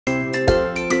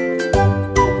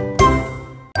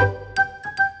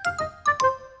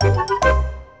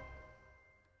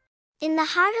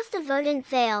the heart of the verdant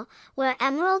vale, where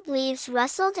emerald leaves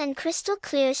rustled and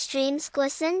crystal-clear streams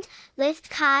glistened, lived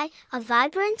Kai, a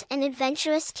vibrant and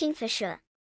adventurous kingfisher.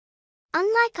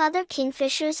 Unlike other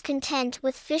kingfishers content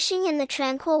with fishing in the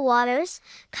tranquil waters,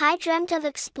 Kai dreamt of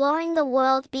exploring the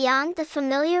world beyond the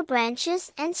familiar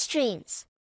branches and streams.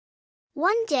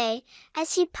 One day,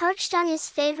 as he perched on his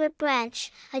favorite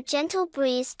branch, a gentle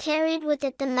breeze carried with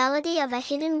it the melody of a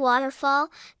hidden waterfall,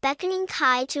 beckoning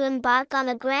Kai to embark on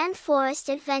a grand forest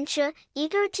adventure.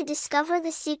 Eager to discover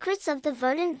the secrets of the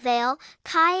verdant vale,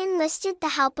 Kai enlisted the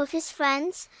help of his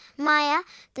friends, Maya,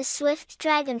 the swift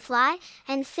dragonfly,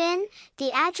 and Finn,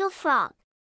 the agile frog.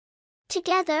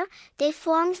 Together, they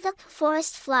formed the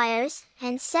Forest Flyers,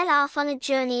 and set off on a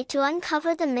journey to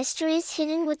uncover the mysteries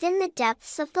hidden within the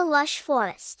depths of the lush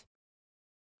forest.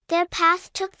 Their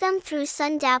path took them through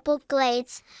sun-dappled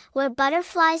glades, where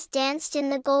butterflies danced in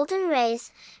the golden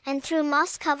rays, and through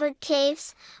moss-covered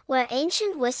caves, where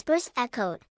ancient whispers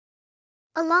echoed.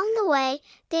 Along the way,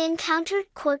 they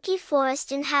encountered quirky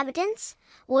forest inhabitants,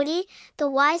 Woody, the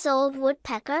wise old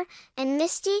woodpecker, and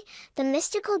Misty, the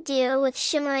mystical deer with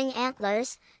shimmering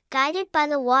antlers. Guided by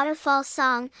the waterfall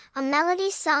song, a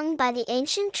melody sung by the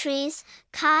ancient trees,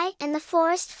 Kai and the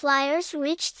Forest Flyers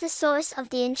reached the source of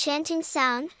the enchanting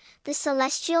sound, the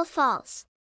celestial falls.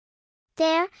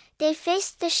 There, they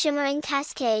faced the shimmering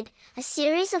cascade, a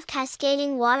series of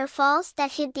cascading waterfalls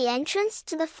that hid the entrance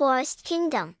to the forest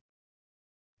kingdom.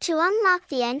 To unlock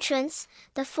the entrance,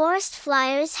 the Forest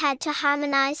Flyers had to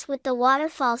harmonize with the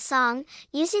waterfall song,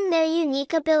 using their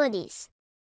unique abilities.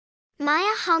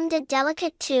 Maya hummed a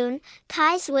delicate tune,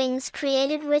 Kai's wings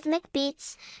created rhythmic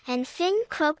beats, and Finn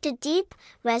croaked a deep,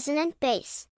 resonant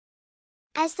bass.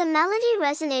 As the melody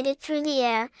resonated through the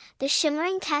air, the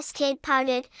shimmering cascade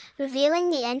parted, revealing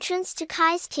the entrance to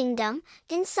Kai's kingdom.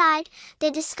 Inside,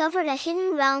 they discovered a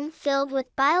hidden realm filled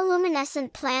with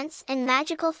bioluminescent plants and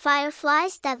magical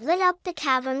fireflies that lit up the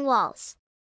cavern walls.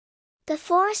 The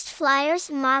Forest Flyers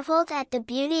marveled at the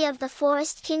beauty of the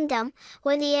forest kingdom,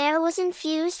 where the air was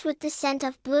infused with the scent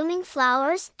of blooming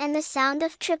flowers and the sound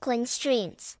of trickling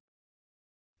streams.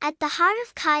 At the heart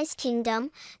of Kai's kingdom,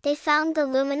 they found the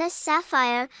luminous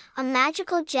sapphire, a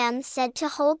magical gem said to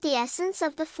hold the essence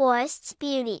of the forest's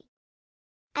beauty.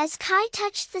 As Kai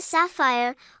touched the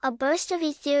sapphire, a burst of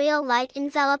ethereal light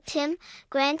enveloped him,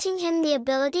 granting him the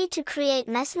ability to create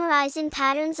mesmerizing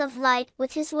patterns of light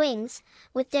with his wings.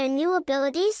 With their new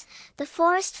abilities, the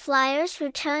Forest Flyers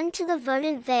returned to the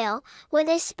verdant vale, where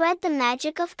they spread the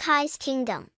magic of Kai's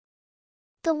kingdom.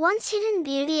 The once hidden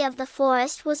beauty of the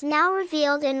forest was now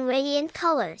revealed in radiant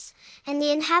colors, and the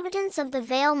inhabitants of the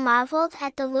vale marveled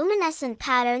at the luminescent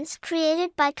patterns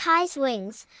created by Kai's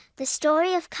wings. The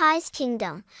story of Kai's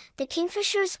kingdom, the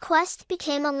Kingfisher's quest,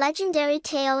 became a legendary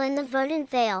tale in the verdant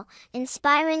vale,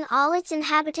 inspiring all its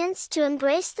inhabitants to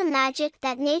embrace the magic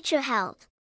that nature held.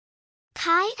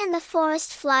 Kai and the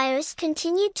Forest Flyers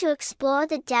continued to explore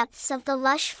the depths of the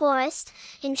lush forest,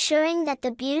 ensuring that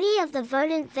the beauty of the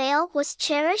verdant vale was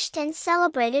cherished and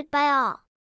celebrated by all.